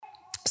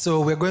So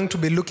we're going to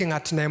be looking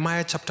at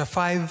Nehemiah Chapter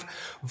 5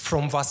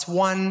 from verse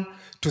 1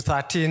 to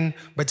 13.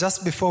 But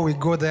just before we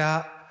go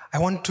there, I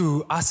want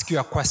to ask you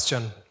a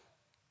question.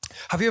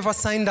 Have you ever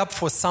signed up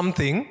for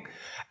something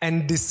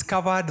and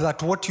discovered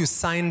that what you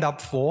signed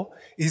up for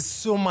is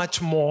so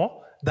much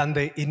more than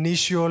the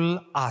initial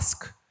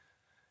ask?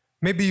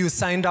 Maybe you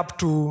signed up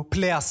to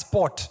play a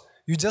sport.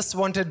 You just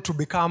wanted to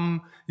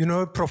become,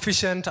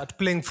 proficient at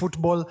playing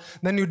football.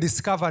 Then you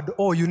discovered,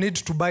 you need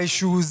to buy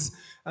shoes,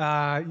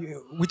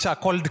 which are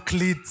called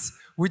cleats,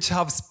 which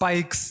have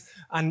spikes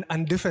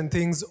and different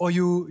things. Or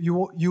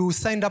you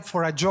signed up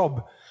for a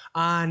job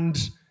and,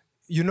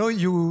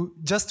 you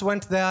just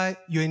went there.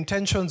 Your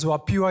intentions were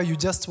pure. You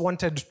just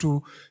wanted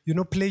to,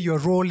 play your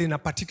role in a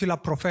particular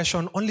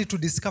profession, only to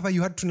discover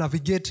you had to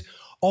navigate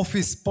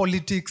office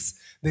politics.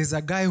 There's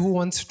a guy who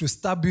wants to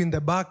stab you in the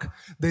back.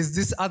 There's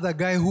this other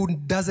guy who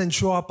doesn't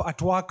show up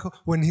at work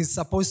when he's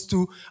supposed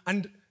to.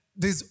 And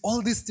there's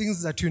all these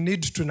things that you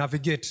need to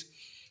navigate.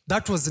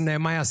 That was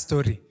Nehemiah's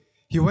story.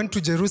 He went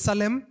to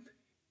Jerusalem.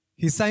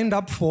 He signed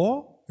up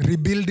for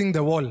rebuilding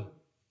the wall,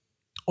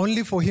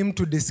 only for him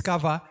to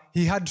discover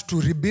he had to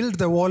rebuild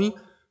the wall,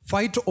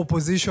 fight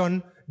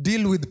opposition,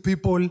 deal with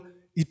people,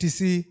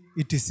 etc.,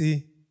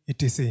 etc.,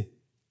 etc.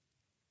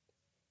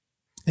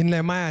 In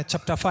Nehemiah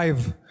chapter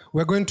 5,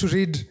 we're going to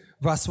read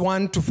verse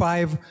 1 to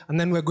 5, and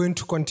then we're going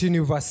to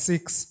continue verse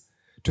 6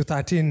 to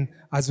 13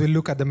 as we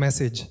look at the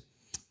message.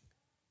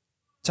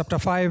 Chapter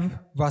 5,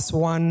 verse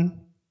 1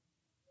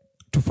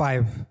 to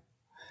 5.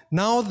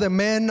 Now the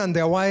men and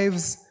their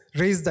wives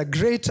raised a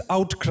great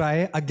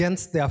outcry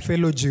against their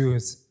fellow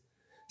Jews.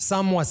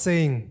 Some were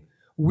saying,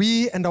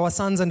 "We and our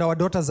sons and our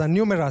daughters are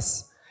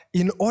numerous.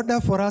 In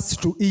order for us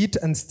to eat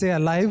and stay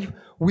alive,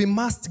 we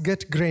must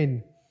get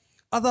grain."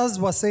 Others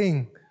were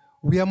saying,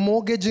 "We are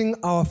mortgaging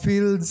our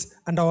fields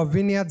and our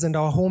vineyards and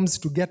our homes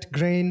to get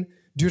grain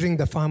during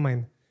the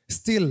famine."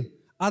 Still,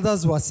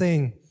 others were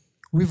saying,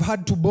 "We've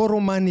had to borrow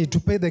money to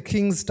pay the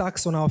king's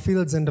tax on our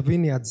fields and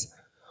vineyards.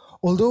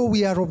 Although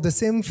we are of the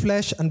same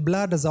flesh and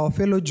blood as our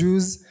fellow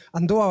Jews,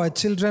 and though our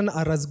children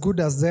are as good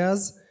as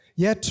theirs,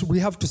 yet we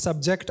have to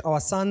subject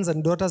our sons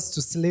and daughters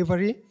to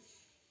slavery.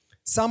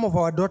 Some of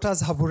our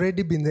daughters have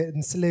already been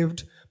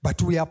enslaved,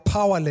 but we are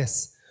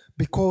powerless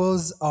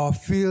because our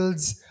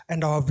fields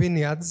and our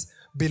vineyards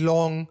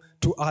belong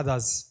to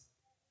others."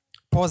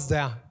 Pause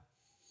there.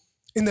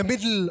 In the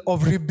middle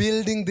of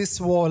rebuilding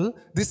this wall,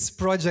 this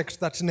project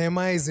that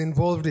Nehemiah is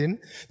involved in,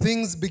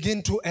 things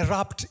begin to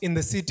erupt in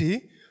the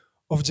city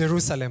of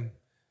Jerusalem.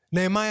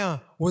 Nehemiah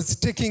was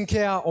taking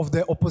care of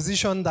the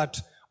opposition,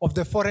 of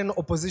the foreign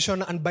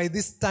opposition, and by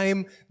this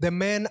time the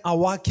men are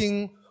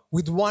working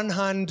with one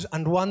hand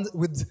and one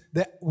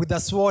with a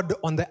sword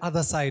on the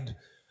other side.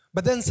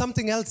 But then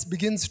something else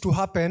begins to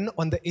happen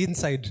on the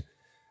inside.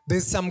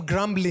 There's some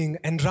grumbling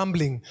and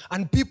rumbling.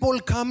 And people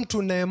come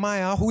to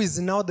Nehemiah, who is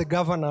now the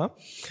governor,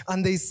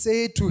 and they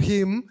say to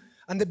him,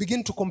 and they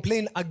begin to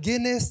complain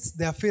against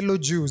their fellow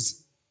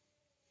Jews.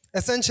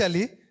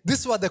 Essentially,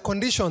 these were the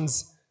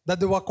conditions that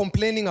they were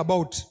complaining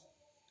about.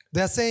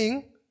 They are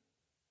saying,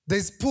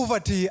 there's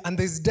poverty and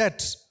there's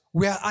debt.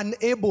 We are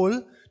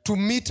unable to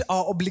meet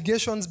our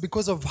obligations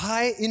because of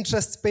high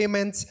interest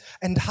payments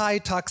and high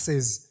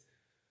taxes.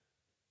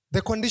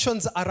 The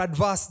conditions are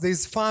adverse.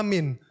 There's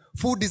famine.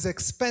 Food is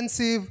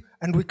expensive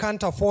and we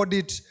can't afford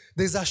it.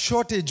 There's a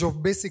shortage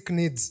of basic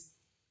needs.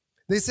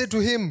 They say to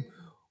him,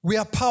 "We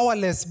are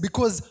powerless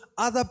because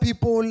other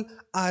people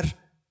are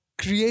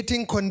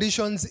creating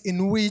conditions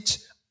in which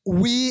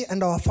we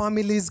and our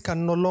families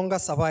can no longer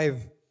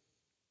survive."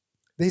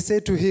 They say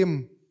to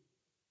him,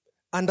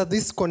 "Under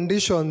these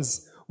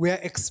conditions, we are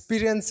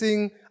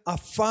experiencing a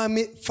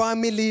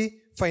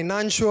family,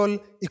 financial,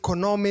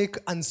 economic,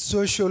 and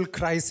social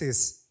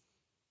crisis."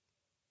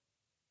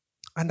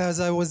 And as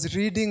I was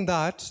reading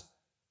that,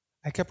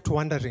 I kept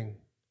wondering,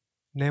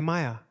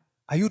 Nehemiah,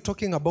 are you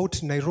talking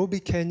about Nairobi,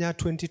 Kenya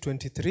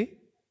 2023?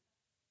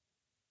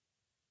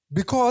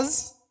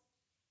 Because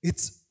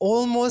it's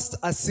almost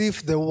as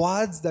if the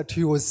words that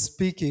he was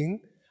speaking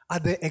are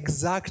the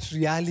exact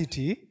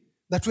reality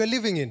that we're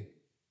living in.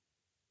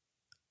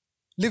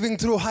 Living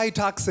through high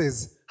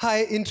taxes,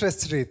 high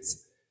interest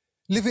rates,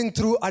 living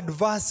through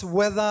adverse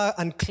weather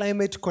and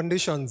climate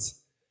conditions,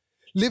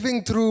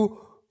 living through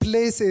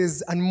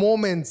places and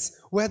moments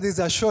where there's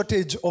a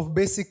shortage of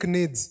basic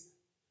needs,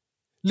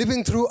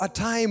 living through a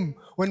time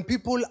when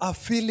people are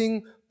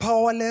feeling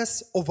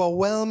powerless,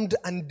 overwhelmed,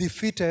 and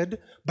defeated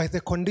by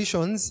the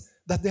conditions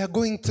that they are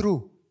going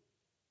through.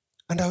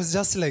 And I was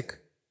just like,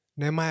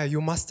 Nehemiah,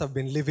 you must have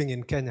been living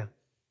in Kenya.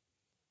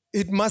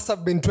 It must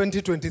have been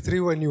 2023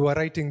 when you were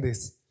writing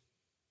this.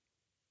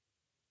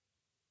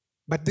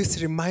 But this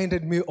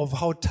reminded me of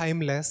how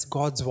timeless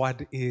God's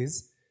word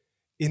is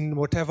in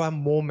whatever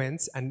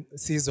moments and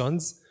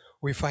seasons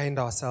we find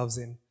ourselves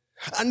in.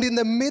 And in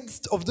the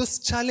midst of those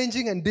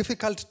challenging and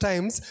difficult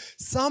times,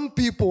 some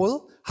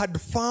people had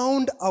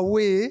found a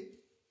way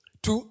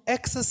to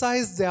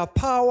exercise their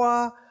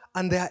power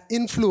and their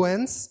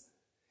influence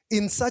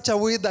in such a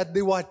way that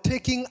they were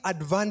taking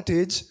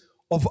advantage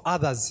of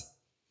others.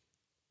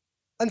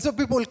 And so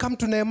people come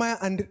to Nehemiah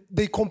and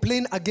they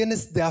complain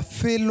against their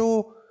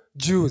fellow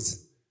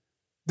Jews.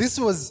 This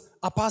was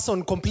a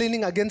person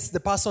complaining against the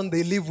person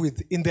they live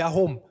with in their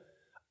home.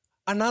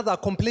 Another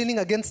complaining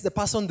against the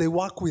person they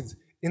work with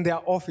in their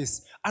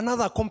office.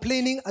 Another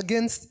complaining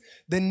against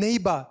the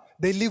neighbor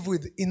they live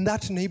with in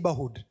that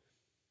neighborhood.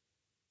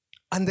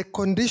 And the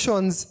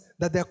conditions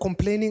that they're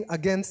complaining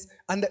against,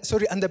 and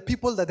the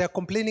people that they're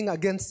complaining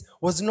against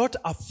was not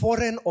a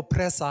foreign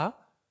oppressor,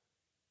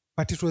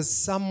 but it was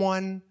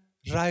someone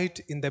right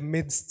in the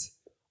midst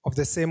of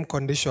the same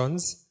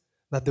conditions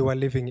that they were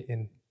living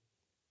in.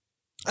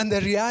 And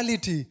the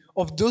reality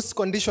of those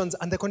conditions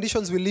and the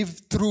conditions we live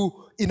through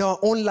in our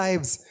own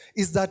lives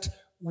is that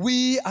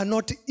we are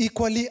not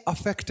equally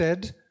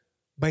affected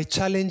by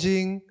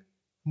challenging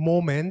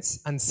moments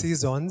and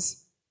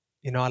seasons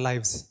in our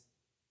lives.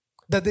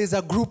 That there's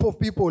a group of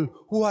people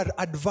who are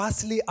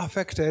adversely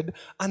affected,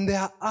 and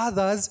there are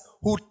others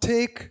who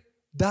take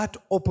that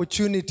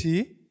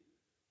opportunity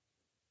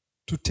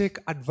to take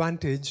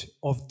advantage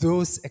of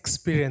those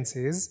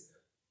experiences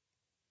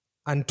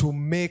and to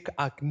make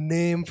a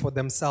name for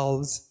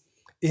themselves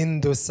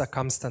in those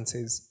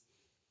circumstances.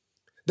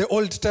 The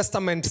Old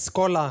Testament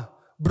scholar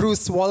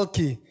Bruce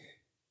Waltke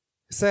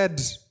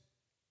said,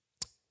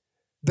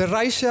 "The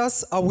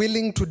righteous are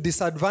willing to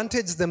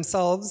disadvantage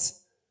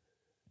themselves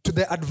to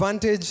the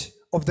advantage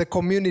of the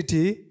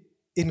community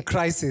in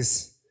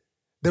crisis.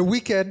 The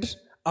wicked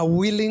are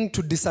willing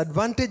to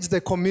disadvantage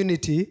the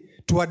community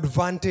to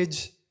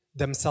advantage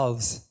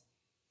themselves."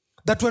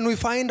 That when we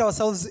find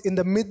ourselves in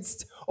the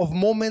midst of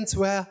moments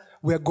where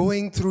we're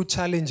going through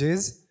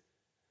challenges,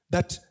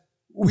 that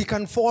we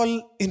can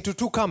fall into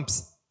two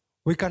camps.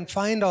 We can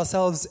find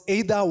ourselves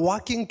either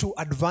working to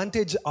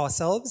advantage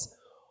ourselves,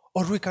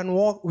 or we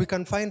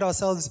can find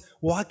ourselves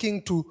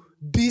working to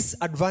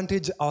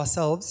disadvantage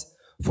ourselves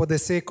for the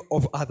sake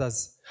of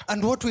others.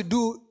 And what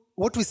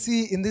we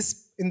see in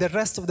the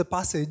rest of the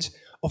passage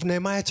of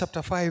Nehemiah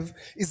chapter 5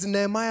 is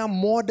Nehemiah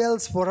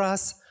models for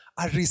us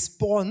a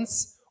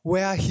response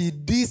where he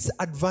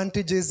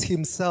disadvantages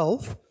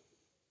himself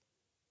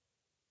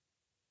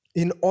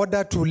in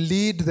order to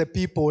lead the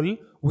people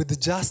with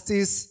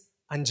justice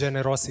and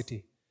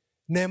generosity.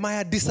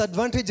 Nehemiah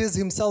disadvantages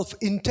himself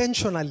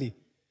intentionally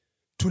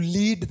to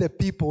lead the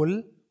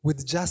people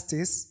with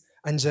justice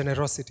and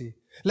generosity.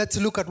 Let's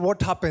look at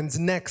what happens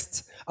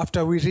next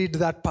after we read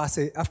that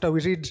passage, after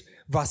we read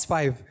verse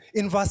 5.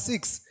 In verse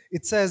 6,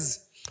 it says,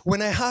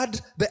 "When I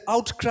heard the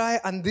outcry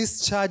and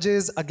these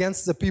charges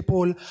against the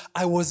people,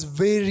 I was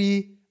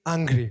very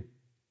angry."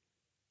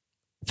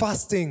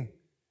 First thing,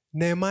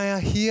 Nehemiah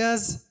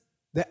hears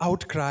the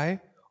outcry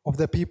of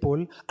the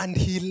people and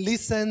he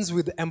listens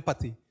with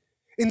empathy.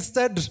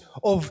 Instead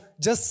of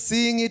just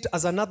seeing it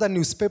as another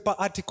newspaper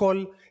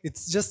article,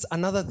 it's just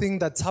another thing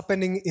that's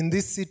happening in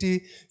this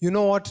city. You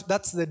know what?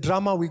 That's the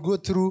drama we go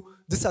through.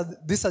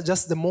 These are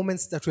just the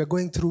moments that we're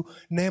going through.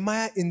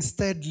 Nehemiah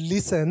instead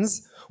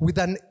listens with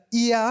an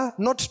ear,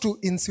 not to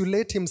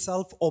insulate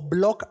himself or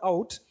block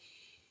out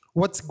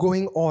what's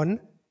going on.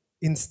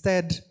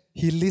 Instead,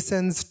 he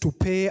listens to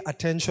pay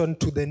attention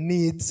to the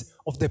needs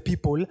of the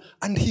people,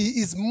 and he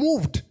is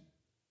moved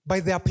by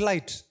their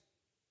plight.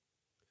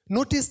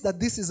 Notice that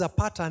this is a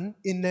pattern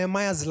in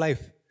Nehemiah's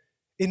life.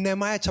 In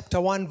Nehemiah chapter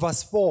 1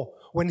 verse 4,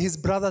 when his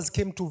brothers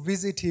came to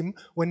visit him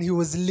when he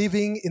was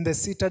living in the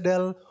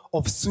citadel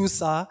of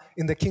Susa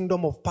in the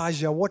kingdom of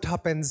Persia, what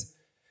happens?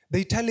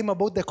 They tell him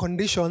about the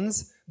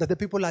conditions that the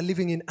people are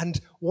living in. And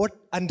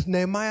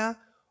Nehemiah,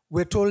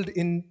 we're told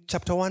in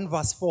chapter 1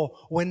 verse 4,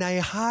 "When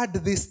I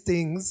heard these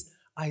things,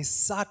 I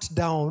sat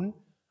down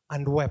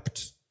and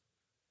wept."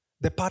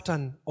 The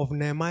pattern of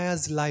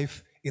Nehemiah's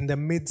life in the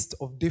midst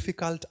of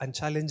difficult and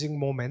challenging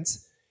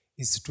moments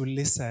is to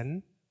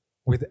listen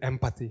with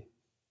empathy.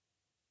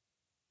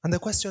 And the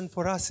question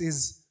for us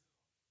is,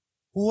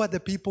 who are the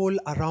people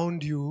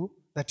around you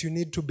that you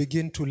need to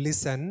begin to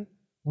listen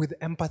with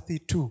empathy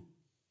to?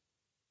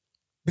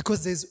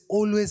 Because there's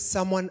always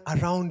someone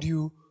around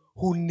you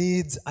who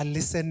needs a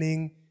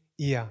listening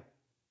ear.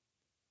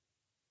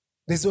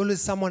 There's always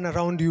someone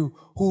around you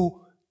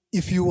who,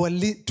 if you were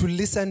to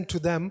listen to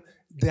them,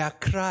 their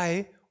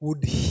cry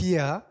would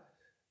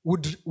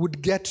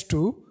get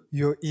to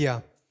your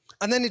ear.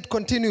 And then it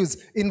continues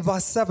in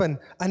verse 7,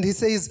 and he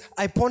says,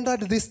 "I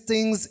pondered these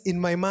things in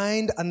my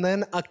mind and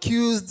then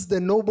accused the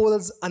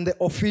nobles and the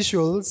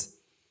officials,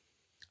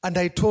 and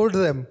I told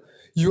them,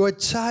 you are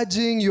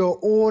charging your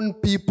own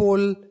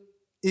people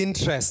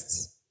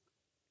interests."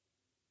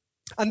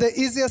 And the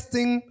easiest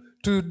thing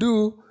to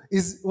do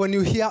is when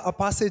you hear a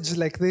passage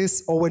like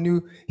this, or when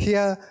you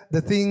hear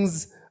the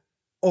things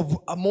of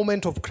a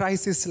moment of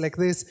crisis like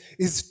this,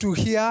 is to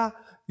hear,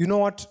 you know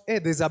what, hey,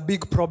 there's a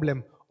big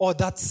problem, or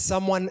that's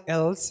someone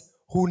else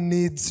who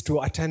needs to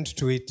attend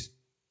to it.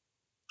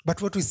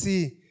 But what we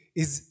see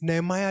is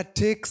Nehemiah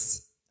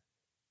takes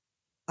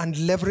and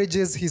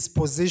leverages his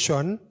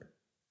position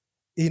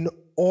in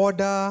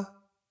order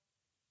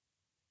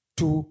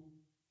to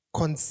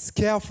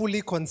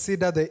carefully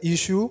consider the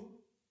issue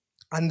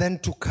and then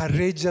to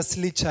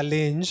courageously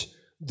challenge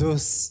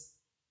those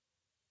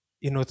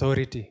in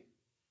authority.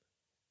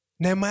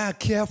 Nehemiah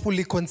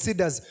carefully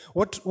considers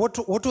what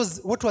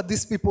were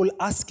these people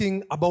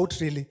asking about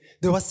really.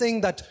 They were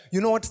saying that,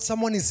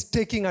 someone is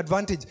taking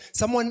advantage.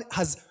 Someone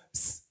has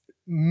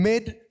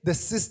made the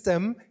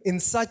system in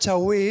such a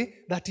way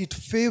that it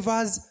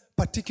favors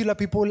particular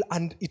people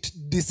and it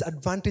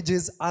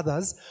disadvantages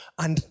others.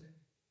 And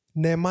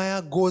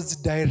Nehemiah goes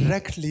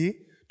directly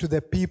to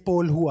the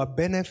people who are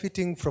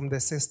benefiting from the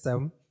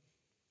system,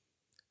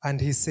 and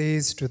he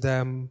says to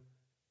them,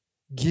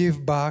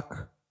 give back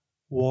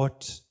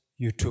what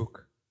you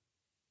took.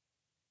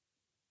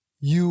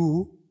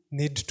 You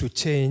need to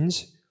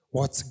change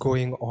what's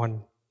going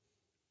on.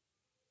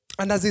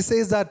 And as he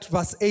says that,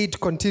 verse 8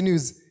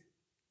 continues.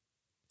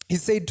 He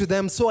said to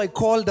them, so I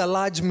called a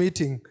large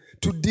meeting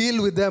to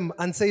deal with them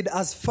and said,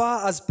 as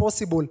far as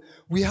possible,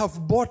 we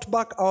have bought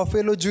back our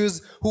fellow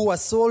Jews who were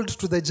sold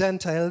to the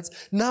Gentiles.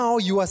 Now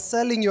you are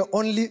selling your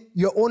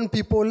own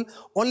people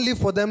only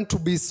for them to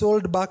be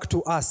sold back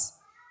to us.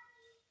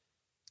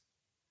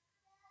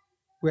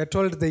 We are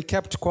told they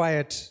kept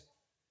quiet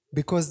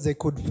because they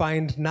could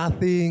find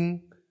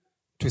nothing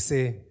to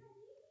say.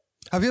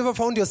 Have you ever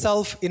found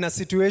yourself in a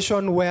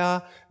situation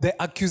where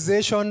the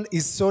accusation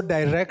is so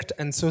direct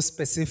and so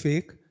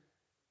specific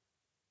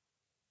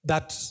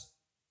that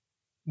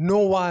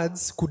no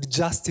words could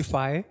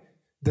justify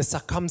the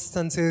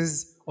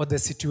circumstances or the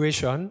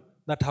situation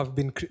that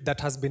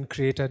has been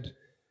created?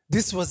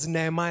 This was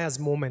Nehemiah's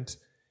moment.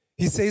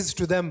 He says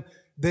to them,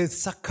 the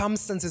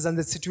circumstances and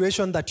the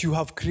situation that you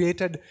have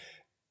created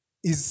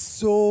is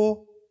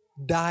so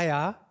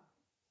dire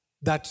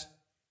that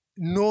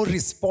no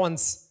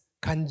response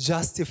can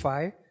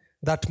justify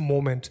that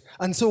moment.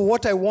 And so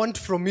what I want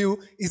from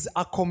you is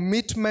a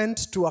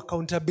commitment to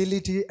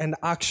accountability and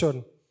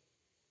action.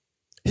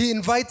 He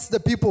invites the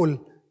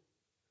people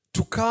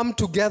to come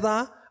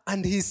together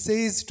and he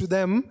says to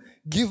them,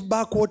 give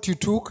back what you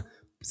took,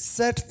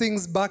 set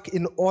things back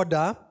in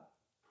order.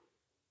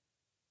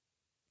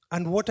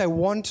 And what I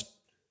want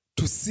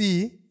to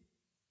see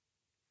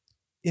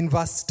in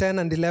verse 10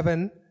 and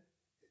 11,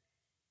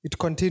 it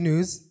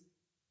continues.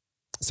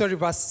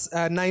 Verse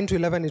 9 to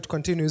 11, it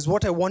continues.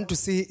 What I want to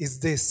see is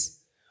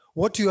this.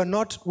 What you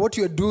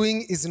are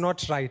doing is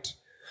not right.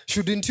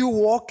 Shouldn't you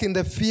walk in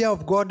the fear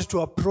of God to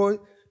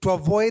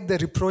avoid the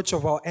reproach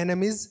of our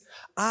enemies?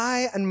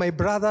 I and my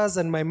brothers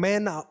and my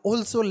men are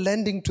also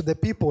lending to the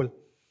people.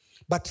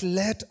 But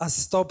let us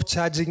stop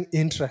charging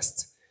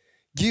interest.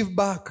 Give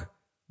back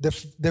the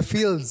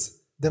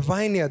fields, the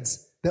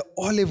vineyards, the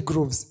olive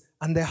groves,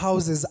 and the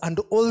houses, and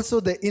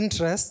also the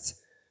interest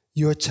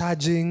you're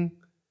charging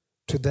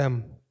to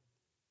them.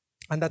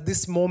 And at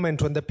this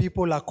moment, when the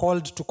people are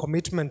called to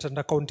commitment and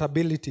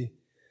accountability,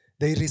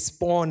 they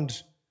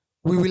respond,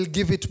 we will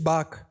give it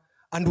back,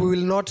 and we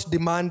will not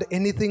demand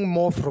anything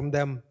more from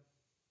them.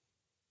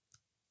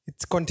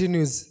 It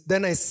continues,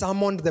 then I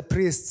summoned the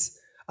priests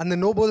and the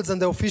nobles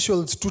and the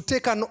officials to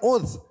take an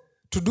oath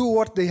to do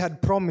what they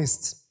had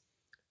promised.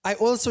 I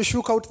also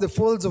shook out the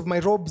folds of my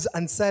robes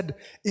and said,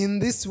 in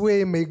this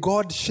way may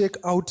God shake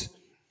out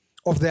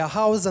of their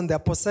house and their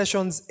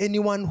possessions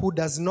anyone who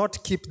does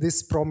not keep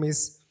this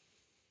promise.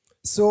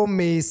 So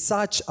may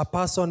such a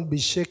person be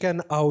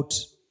shaken out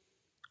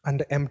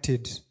and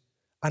emptied.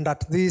 And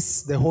at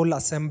this, the whole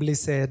assembly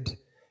said,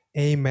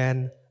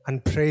 Amen,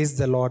 and praised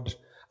the Lord.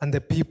 And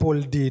the people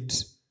did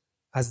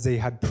as they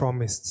had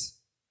promised.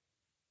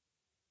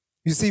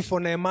 You see, for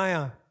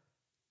Nehemiah,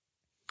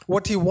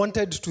 what he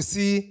wanted to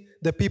see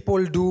the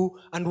people do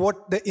and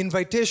what the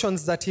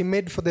invitations that he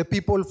made for the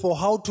people for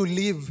how to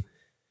live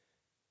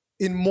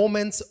in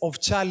moments of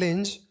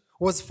challenge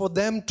was for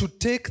them to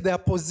take their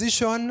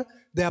position,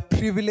 their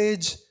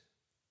privilege,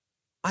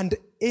 and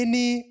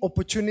any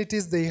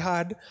opportunities they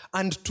had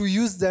and to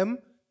use them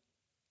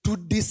to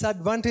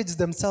disadvantage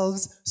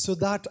themselves so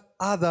that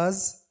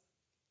others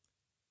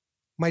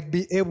might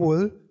be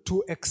able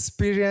to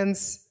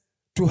experience,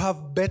 to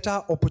have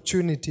better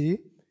opportunity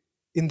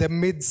in the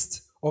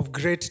midst of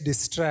great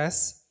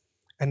distress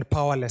and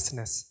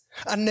powerlessness.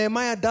 And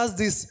Nehemiah does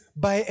this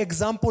by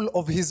example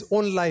of his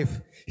own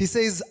life. He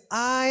says,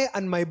 I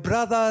and my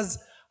brothers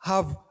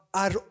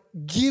are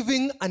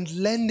giving and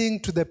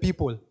lending to the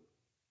people,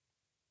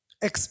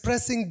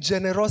 expressing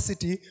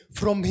generosity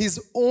from his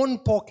own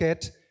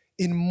pocket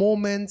in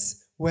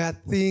moments where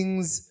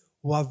things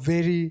were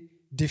very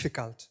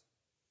difficult.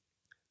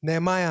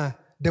 Nehemiah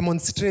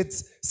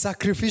demonstrates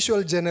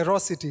sacrificial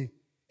generosity.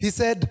 He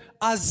said,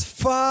 as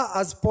far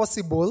as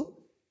possible,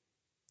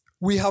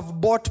 we have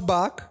bought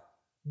back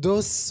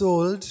those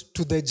sold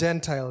to the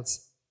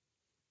Gentiles.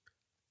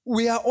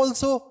 We are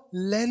also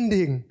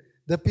lending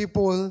the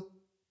people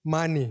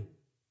money.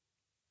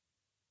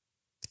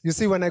 You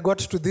see, when I got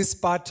to this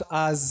part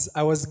as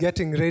I was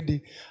getting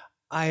ready,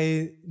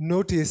 I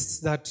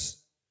noticed that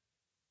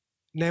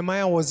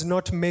Nehemiah was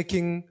not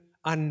making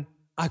an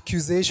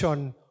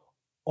accusation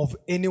of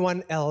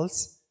anyone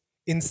else.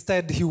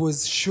 Instead, he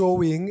was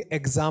showing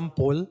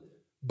example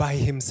by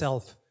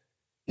himself.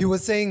 He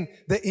was saying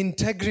the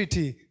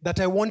integrity that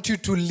I want you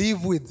to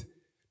live with,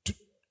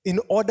 in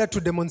order to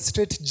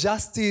demonstrate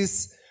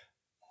justice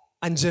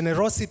and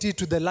generosity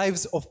to the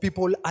lives of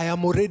people, I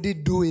am already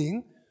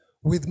doing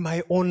with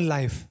my own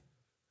life.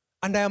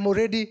 And I am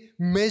already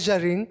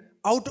measuring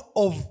out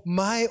of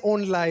my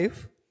own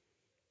life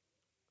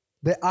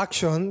the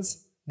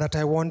actions that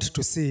I want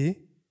to see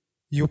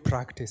you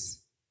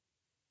practice.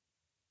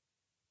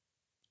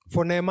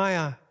 For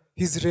Nehemiah,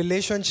 his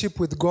relationship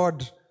with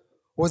God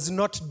was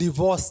not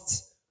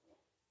divorced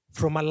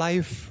from a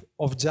life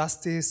of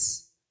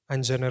justice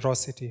and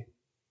generosity.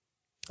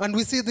 And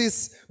we see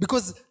this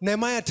because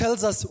Nehemiah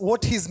tells us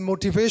what his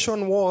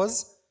motivation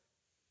was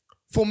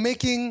for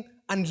making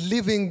and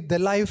living the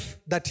life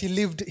that he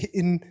lived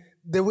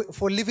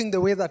for living the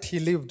way that he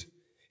lived.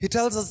 He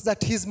tells us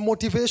that his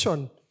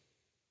motivation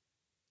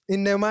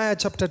in Nehemiah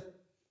chapter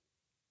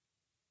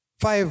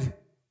 5,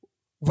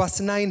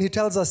 verse 9, he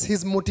tells us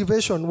his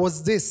motivation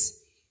was this.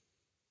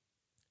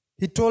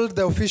 He told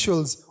the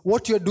officials,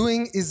 what you're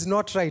doing is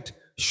not right.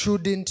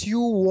 Shouldn't you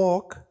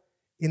walk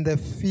in the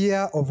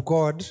fear of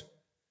God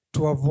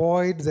to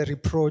avoid the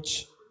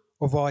reproach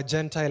of our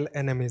Gentile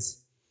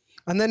enemies?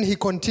 And then he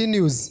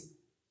continues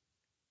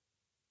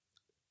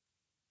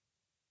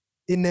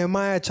in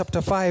Nehemiah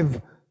chapter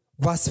 5,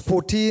 verse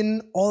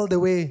 14 all the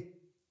way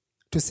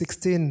to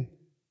 16.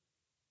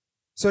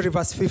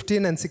 Verse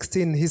 15 and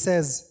 16, he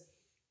says,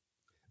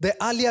 the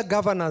earlier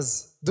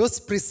governors, those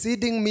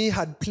preceding me,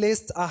 had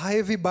placed a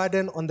heavy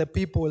burden on the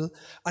people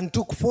and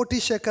took 40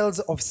 shekels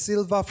of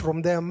silver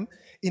from them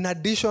in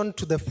addition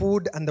to the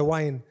food and the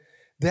wine.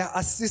 Their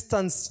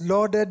assistants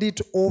lorded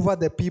it over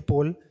the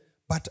people,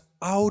 but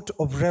out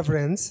of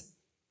reverence,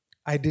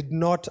 I did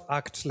not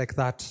act like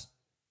that.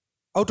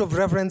 Out of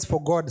reverence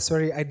for God,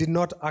 I did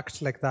not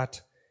act like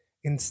that.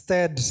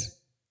 Instead,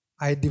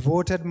 I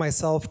devoted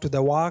myself to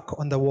the work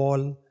on the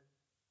wall,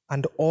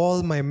 and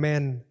all my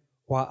men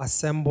were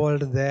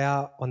assembled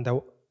there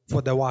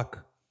for the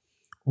work.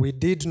 We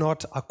did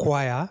not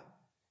acquire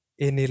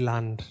any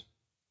land.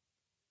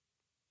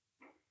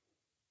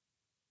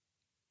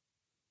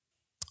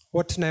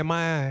 What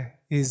Nehemiah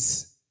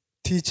is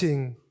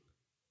teaching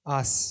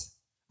us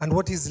and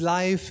what his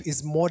life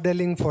is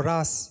modeling for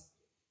us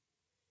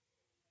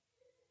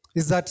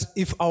is that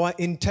if our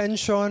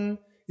intention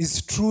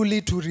is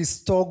truly to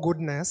restore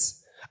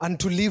goodness and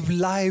to live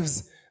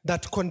lives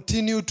that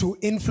continue to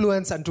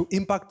influence and to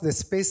impact the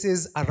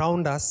spaces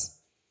around us,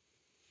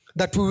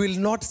 that we will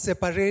not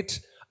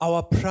separate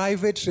our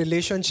private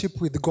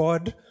relationship with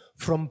God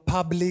from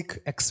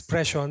public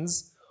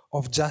expressions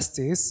of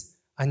justice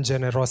and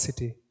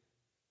generosity.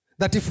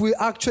 That if we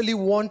actually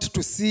want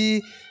to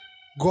see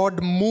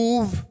God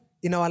move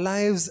in our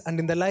lives and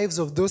in the lives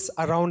of those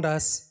around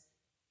us,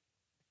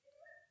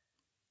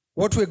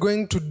 what we're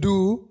going to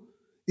do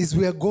is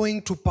we are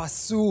going to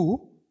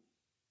pursue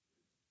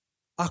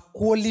a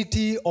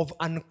quality of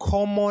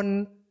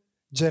uncommon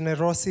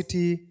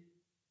generosity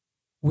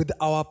with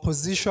our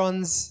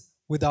positions,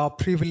 with our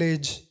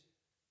privilege,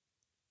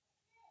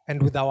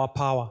 and with our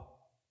power.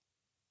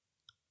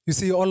 You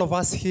see, all of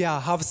us here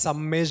have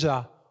some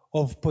measure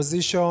of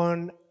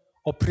position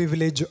or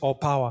privilege or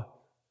power.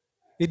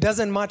 It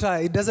doesn't matter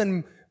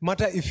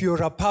if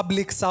you're a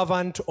public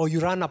servant or you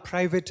run a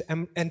private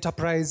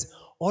enterprise.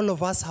 All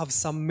of us have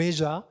some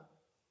measure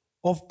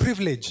of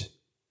privilege.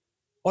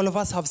 All of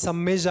us have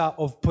some measure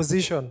of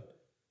position.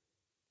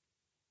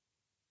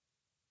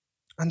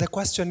 And the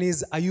question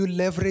is, are you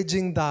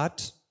leveraging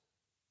that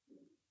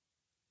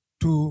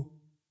to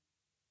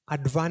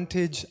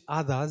advantage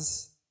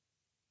others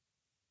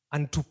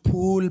and to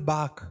pull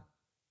back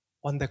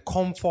on the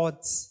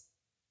comforts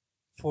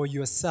for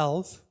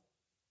yourself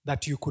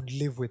that you could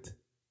live with?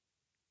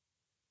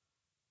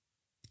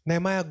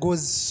 Nehemiah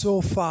goes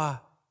so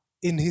far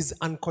in his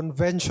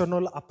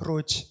unconventional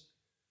approach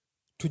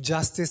to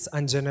justice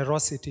and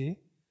generosity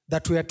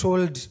that we are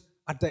told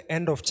at the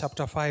end of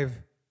chapter 5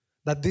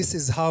 that this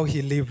is how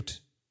he lived.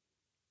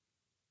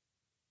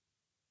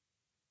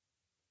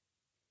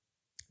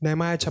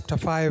 Nehemiah chapter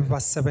 5,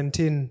 verse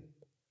 17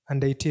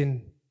 and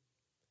 18.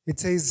 It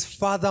says,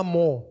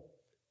 furthermore,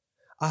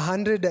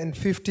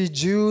 150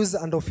 Jews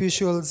and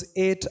officials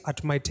ate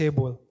at my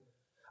table,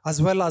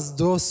 as well as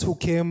those who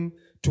came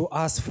to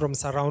us from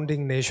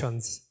surrounding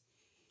nations.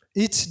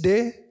 Each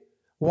day,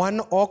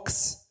 1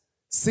 ox,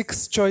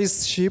 6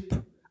 choice sheep,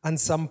 and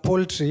some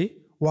poultry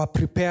were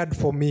prepared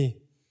for me.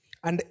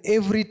 And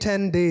every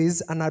 10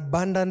 days, an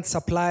abundant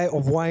supply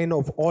of wine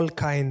of all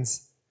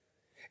kinds.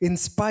 In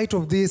spite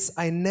of this,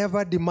 I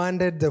never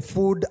demanded the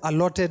food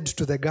allotted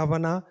to the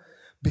governor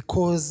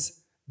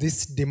because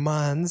these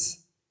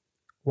demands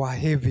were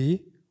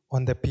heavy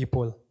on the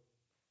people.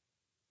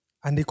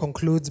 And he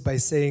concludes by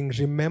saying,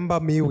 remember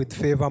me with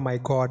favor, my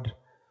God,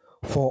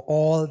 for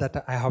all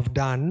that I have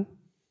done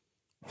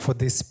for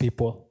these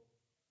people.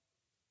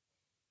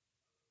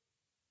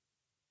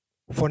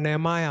 For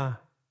Nehemiah,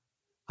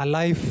 a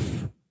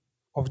life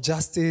of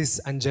justice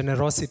and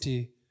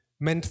generosity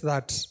meant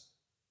that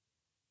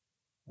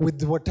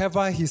with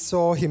whatever he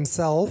saw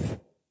himself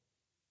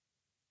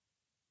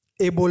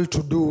able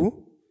to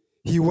do,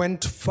 he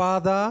went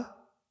further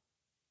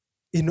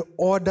in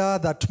order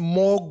that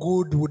more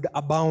good would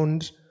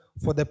abound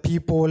for the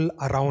people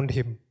around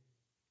him.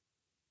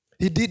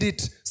 He did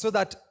it so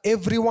that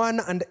everyone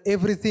and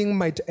everything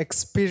might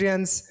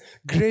experience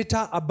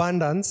greater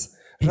abundance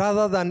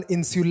rather than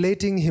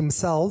insulating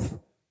himself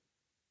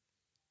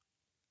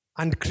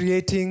and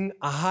creating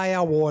a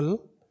higher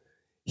wall.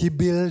 He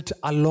built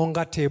a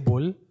longer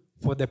table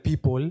for the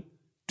people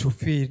to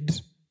feed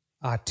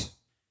at.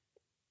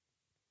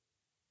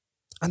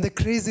 And the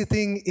crazy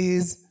thing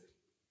is,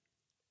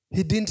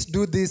 he didn't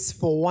do this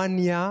for 1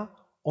 year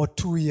or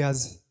 2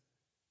 years.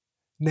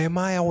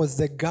 Nehemiah was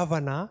the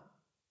governor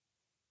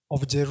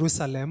of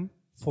Jerusalem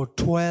for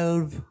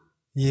 12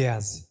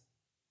 years.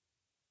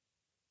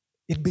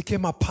 It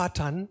became a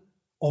pattern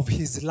of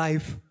his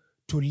life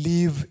to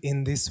live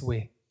in this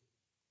way.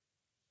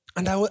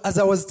 And as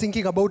I was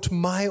thinking about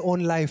my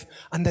own life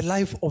and the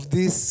life of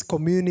this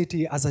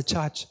community as a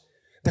church,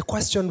 the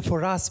question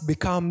for us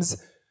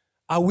becomes,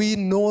 are we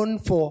known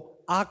for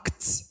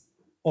acts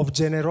of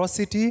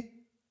generosity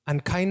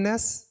and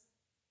kindness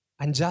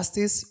and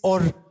justice,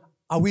 or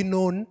are we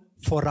known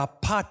for a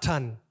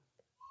pattern,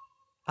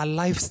 a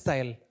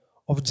lifestyle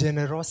of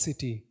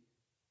generosity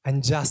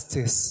and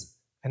justice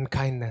and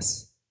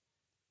kindness?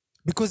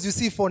 Because you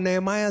see, for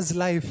Nehemiah's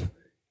life,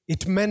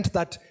 it meant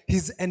that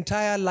his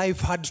entire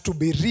life had to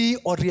be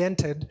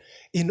reoriented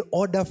in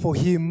order for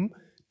him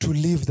to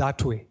live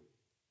that way.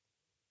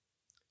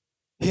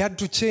 He had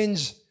to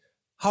change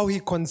how he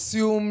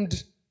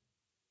consumed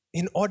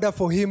in order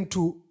for him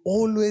to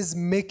always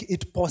make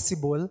it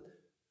possible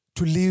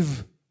to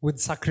live with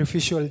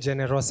sacrificial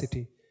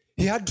generosity.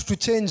 He had to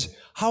change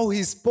how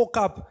he spoke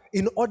up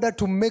in order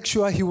to make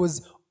sure he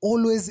was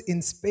always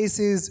in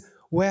spaces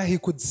where he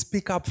could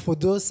speak up for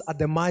those at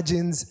the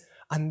margins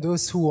and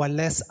those who were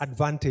less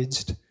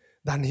advantaged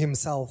than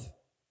himself.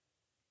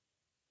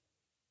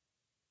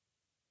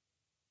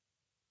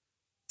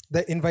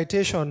 The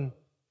invitation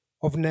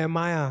of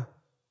Nehemiah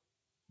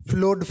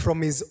flowed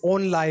from his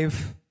own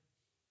life,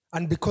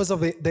 and because of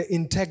the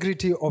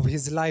integrity of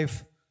his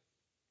life,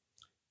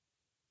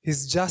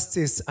 his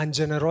justice and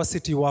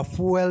generosity were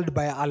fueled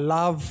by a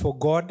love for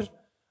God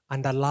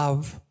and a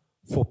love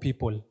for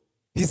people.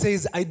 He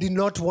says, I did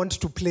not want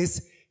to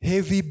place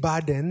heavy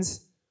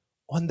burdens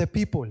on the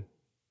people.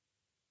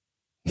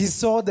 He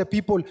saw the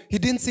people. He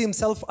didn't see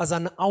himself as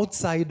an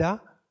outsider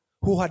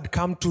who had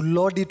come to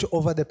lord it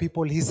over the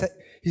people.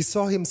 He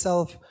saw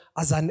himself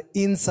as an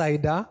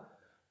insider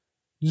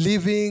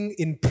living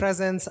in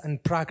presence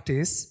and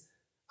practice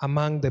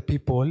among the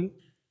people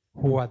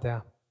who were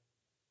there.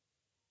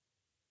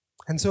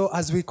 And so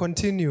as we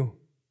continue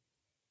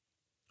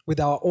with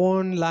our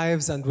own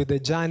lives and with the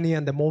journey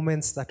and the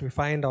moments that we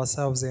find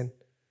ourselves in,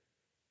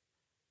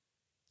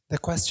 the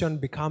question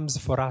becomes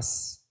for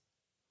us,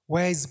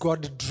 where is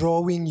God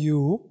drawing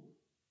you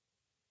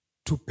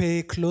to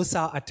pay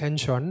closer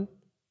attention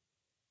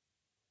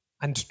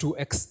and to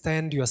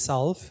extend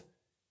yourself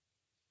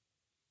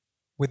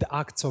with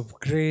acts of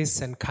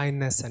grace and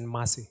kindness and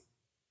mercy?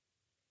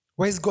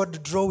 Where is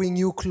God drawing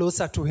you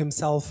closer to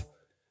himself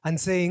and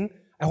saying,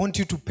 I want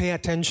you to pay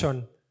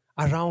attention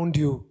around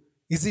you?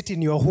 Is it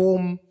in your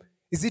home?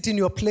 Is it in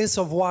your place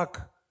of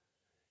work?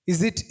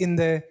 Is it in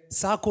the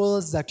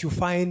circles that you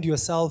find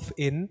yourself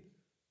in,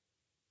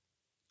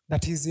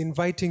 that he's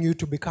inviting you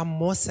to become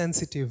more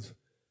sensitive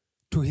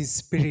to his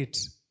spirit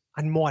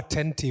and more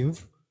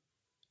attentive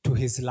to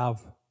his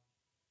love?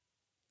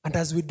 And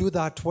as we do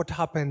that, what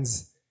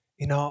happens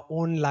in our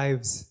own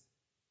lives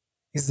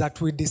is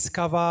that we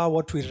discover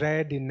what we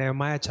read in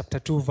Nehemiah chapter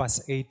 2,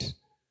 verse 8,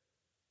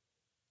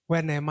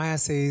 where Nehemiah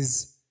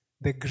says,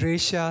 the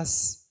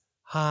gracious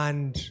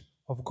hand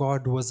of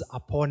God was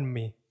upon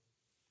me.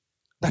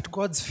 That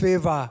God's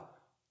favor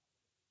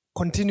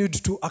continued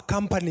to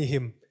accompany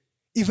him,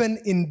 even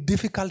in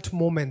difficult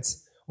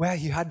moments where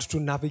he had to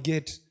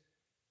navigate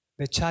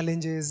the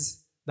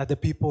challenges that the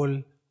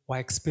people were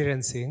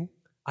experiencing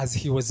as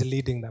he was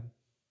leading them.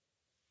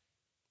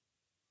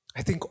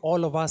 I think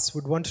all of us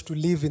would want to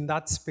live in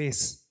that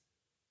space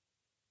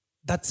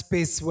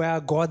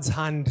where God's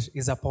hand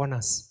is upon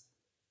us.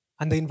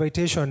 And the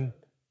invitation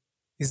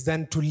is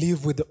then to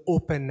live with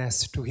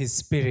openness to his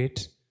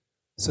spirit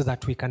so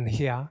that we can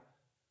hear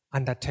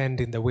and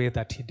attend in the way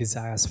that he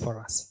desires for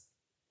us.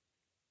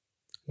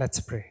 Let's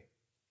pray.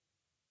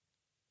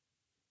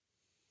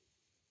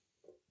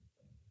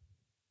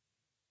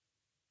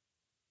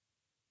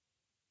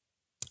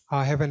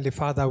 Our Heavenly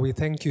Father, we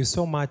thank you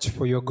so much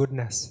for your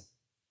goodness.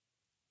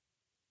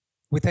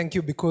 We thank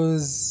you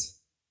because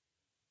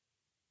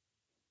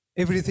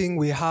everything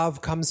we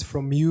have comes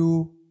from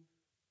you.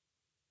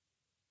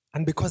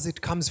 And because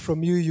it comes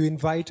from you, you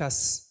invite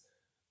us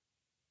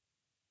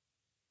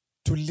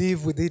to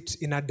live with it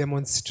in a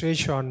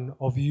demonstration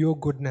of your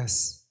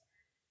goodness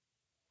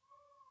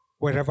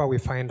wherever we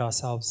find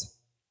ourselves.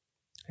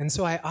 And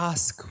so I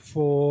ask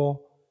for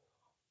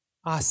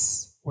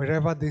us,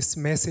 wherever this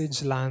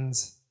message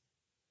lands,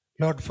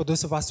 Lord, for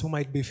those of us who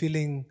might be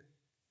feeling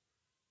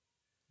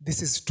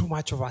this is too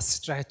much of a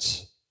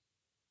stretch,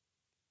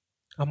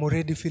 I'm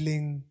already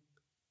feeling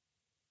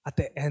at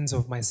the ends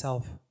of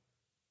myself.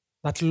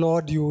 That,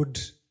 Lord, you would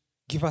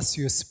give us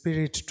your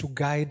Spirit to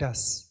guide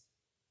us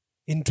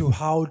into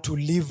how to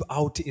live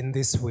out in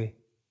this way.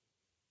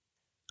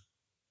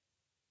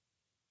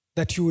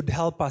 That you would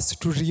help us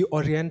to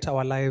reorient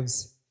our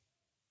lives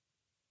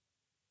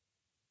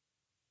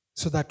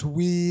so that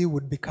we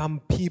would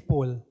become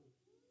people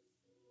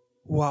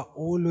who are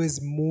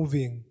always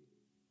moving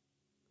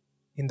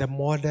in the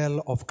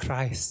model of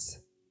Christ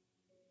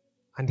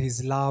and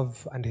his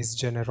love and his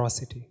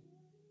generosity.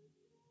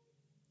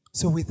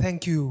 So we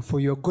thank you for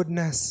your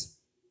goodness.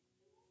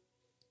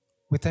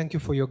 We thank you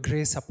for your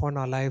grace upon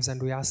our lives,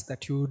 and we ask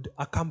that you would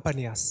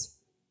accompany us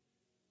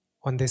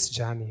on this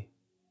journey.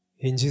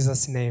 In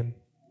Jesus' name,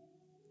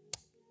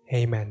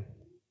 amen.